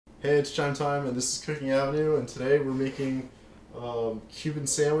Hey, it's Chime Time, and this is Cooking Avenue, and today we're making Cuban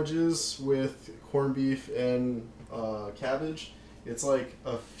sandwiches with corned beef and cabbage. It's like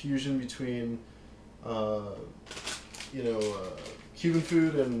a fusion between, uh, Cuban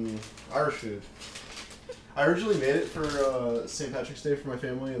food and Irish food. I originally made it for St. Patrick's Day for my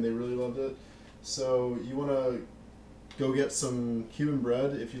family, and they really loved it. So you want to go get some Cuban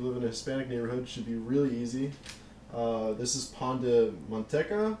bread. If you live in a Hispanic neighborhood, it should be really easy. This is pan de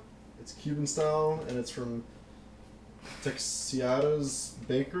manteca. It's Cuban style, and it's from Texiada's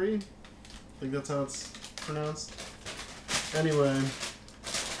Bakery. I think that's how it's pronounced. Anyway,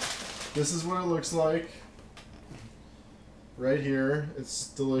 this is what it looks like. Right here, it's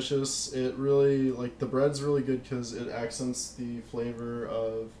delicious. It really, the bread's really good because it accents the flavor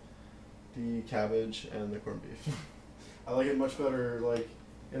of the cabbage and the corned beef. I like it much better,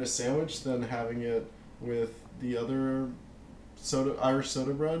 in a sandwich than having it with the other Irish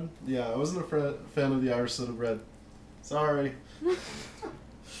soda bread. Yeah, I wasn't a fan of the Irish soda bread. Sorry.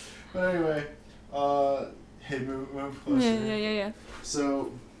 But anyway, hey, move closer. Yeah.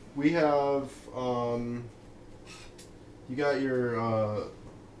 So we have, you got your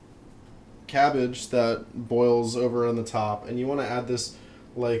cabbage that boils over on the top, and you want to add this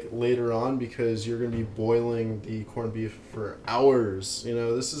later on because you're going to be boiling the corned beef for hours. You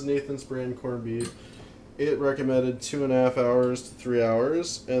know, this is Nathan's brand corned beef. It recommended 2.5 hours to 3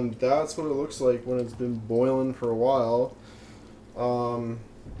 hours, and that's what it looks like when it's been boiling for a while.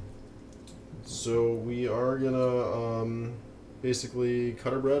 So we are gonna basically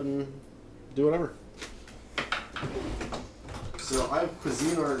cut our bread and do whatever. So I have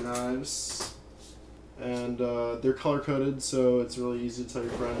cuisine art knives, and they're color coded, so it's really easy to tell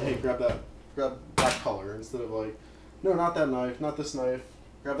your friend, hey, grab that color, instead of no, not that knife, not this knife,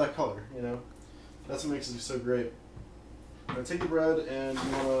 grab that color, you know. That's what makes it so great. Now take the bread and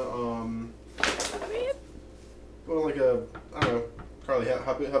you wanna go to I don't know, Carly,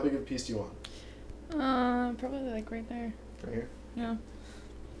 how big of a piece do you want? Probably right there. Right here? Yeah.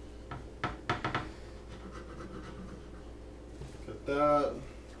 Got that.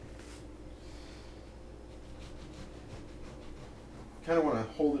 Kind of want to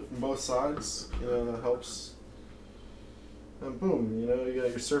hold it from both sides, you know, that helps. And boom, you know, you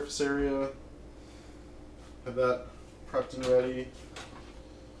got your surface area. Have that prepped and ready.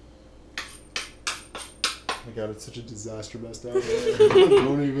 Oh my god, it's such a disaster mess down there.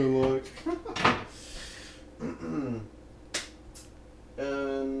 Don't even look.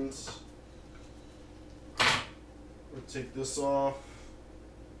 And we'll take this off.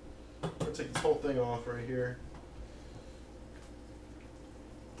 We'll take this whole thing off right here.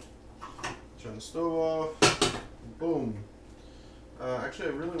 Turn the stove off. Boom. Actually,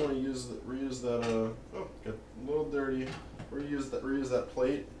 I really want to reuse that. Oh, got a little dirty. Reuse that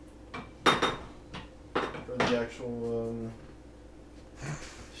plate for the actual.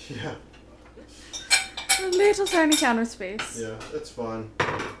 Yeah. A little tiny counter space. Yeah, it's fine.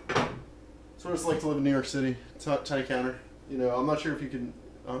 It's what it's like to live in New York City. Tiny counter. You know, I'm not sure if you can.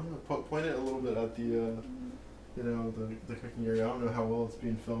 I'm gonna point it a little bit at the. The cooking area. I don't know how well it's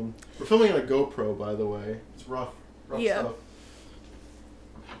being filmed. We're filming on a GoPro, by the way. It's rough stuff.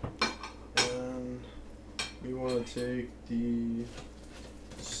 And we want to take the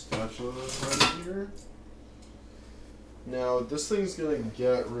spatula right here. Now, this thing's going to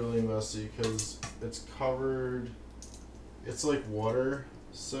get really messy because it's covered, it's like water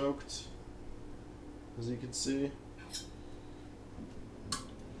soaked, as you can see.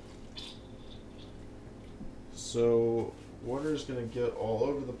 So, water is going to get all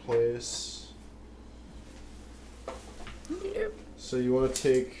over the place. Yep. So you want to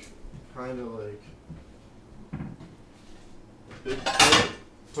take kind of a big plate,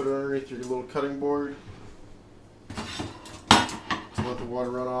 put it underneath your little cutting board to let the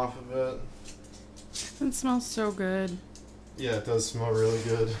water run off of it. It smells so good. Yeah, it does smell really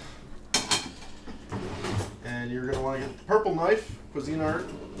good. And you're going to want to get the purple knife, Cuisine Art.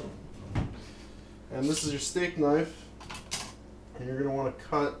 And this is your steak knife. And you're going to want to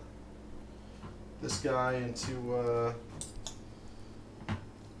cut this guy into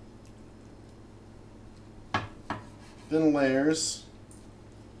thin layers.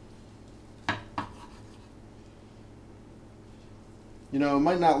 You know, it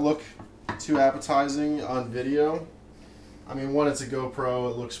might not look too appetizing on video. I mean, one, it's a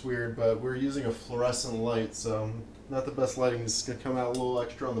GoPro, it looks weird, but we're using a fluorescent light, so not the best lighting. This is going to come out a little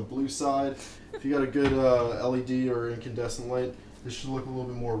extra on the blue side. If you got a good LED or incandescent light, this should look a little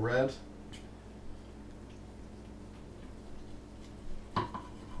bit more red.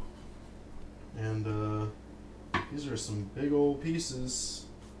 And These are some big old pieces.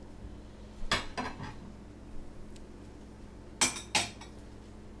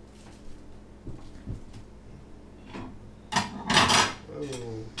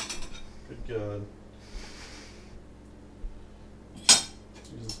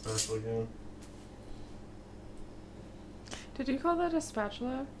 spatula again. Did you call that a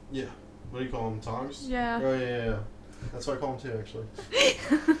spatula? Yeah. What do you call them? Tongs? Yeah. Oh, yeah. That's what I call them too, actually.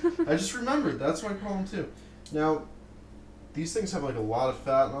 I just remembered. That's what I call them too. Now, these things have like a lot of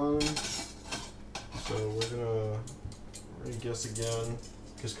fat on them. So we're gonna guess again.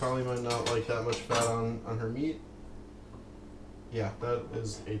 Because Carly might not like that much fat on her meat. Yeah, that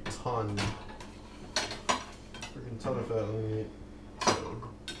is a ton. Freaking ton of fat on the meat. So,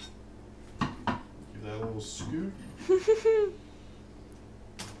 give that a little scoop.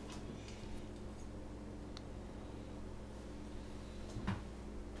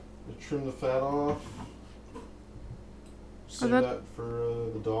 Trim the fat off. Save that for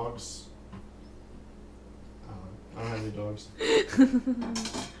the dogs. I don't have any dogs.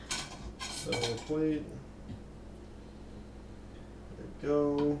 Set on the plate. There we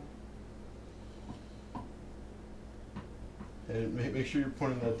go. And make sure you're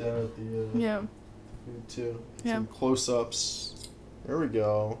pointing that down at the food too. Yeah. Some close-ups. There we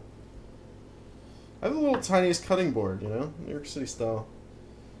go. I have the little tiniest cutting board, you know, New York City style.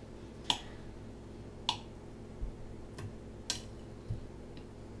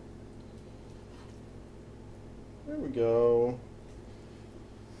 There we go.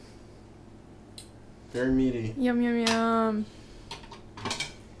 Very meaty. Yum, yum, yum.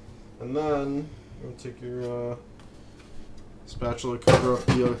 And then, you'll take your spatula, cover up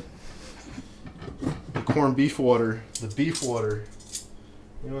the corned beef water. The beef water.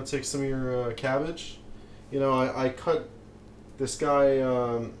 You want to take some of your cabbage? You know, I cut this guy,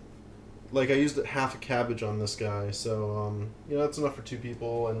 like I used half a cabbage on this guy. So, you know, that's enough for 2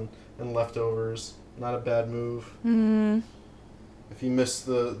 people and leftovers. Not a bad move. Mm-hmm. If you miss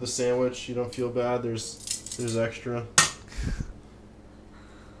the sandwich, you don't feel bad. There's extra.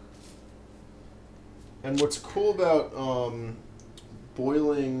 And what's cool about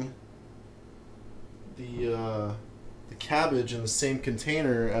boiling the cabbage in the same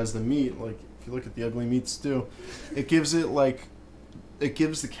container as the meat, like if you look at the ugly meat stew, it gives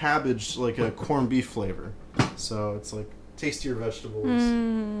the cabbage like a corned beef flavor. So it's like tastier vegetables.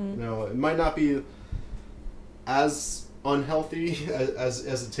 You know, it might not be as unhealthy as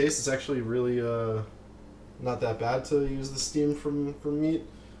it tastes. It's actually really not that bad to use the steam from meat.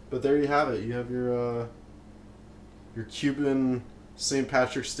 But there you have it. You have your Cuban St.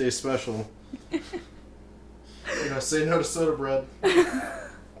 Patrick's Day special. You know, say no to soda bread.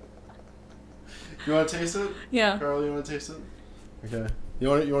 You want to taste it? Yeah. Carly, you want to taste it? Okay. You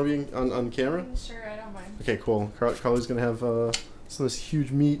want to be on camera? Sure, I don't mind. Okay, cool. Carly's gonna have some of this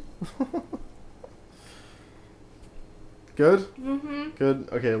huge meat. Good? Mm-hmm. Good.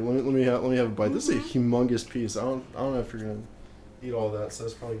 Okay, let me have a bite. This is a humongous piece. I don't know if you're gonna eat all that, so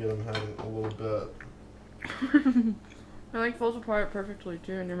let's probably get them having a little bit. It like falls apart perfectly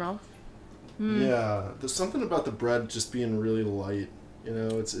too in your mouth. Yeah, there's something about the bread just being really light. You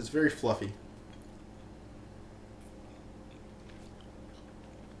know, it's very fluffy.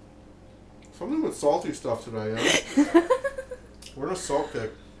 Something with salty stuff today, yeah. We're in a salt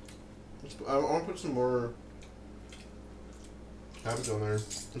kick. I want to put some more cabbage on there.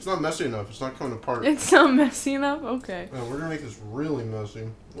 It's not messy enough. It's not coming apart. It's not messy enough? Okay. Yeah, we're going to make this really messy.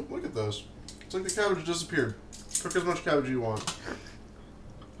 Look at this. It's like the cabbage disappeared. Cook as much cabbage as you want.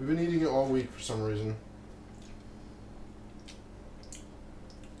 We've been eating it all week for some reason.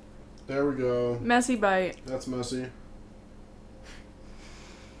 There we go. Messy bite. That's messy.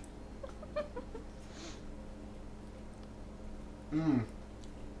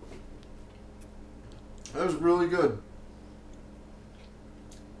 That was really good.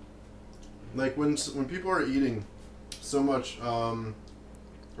 Like when people are eating so much, or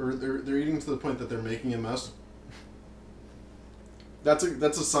they're eating to the point that they're making a mess. That's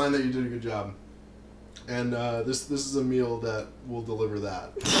a sign that you did a good job. And this is a meal that will deliver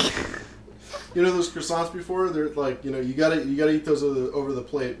that. You know those croissants before? They're like, you know, you gotta eat those over the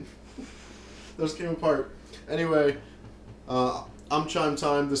plate. Those came apart. Anyway, I'm Chime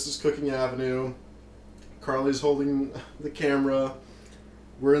Time. This is Cooking Avenue. Carly's holding the camera.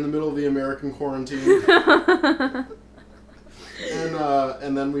 We're in the middle of the American quarantine.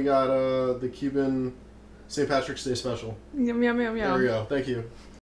 And then we got the Cuban St. Patrick's Day special. Yum, yum, yum, yum. There we go. Thank you.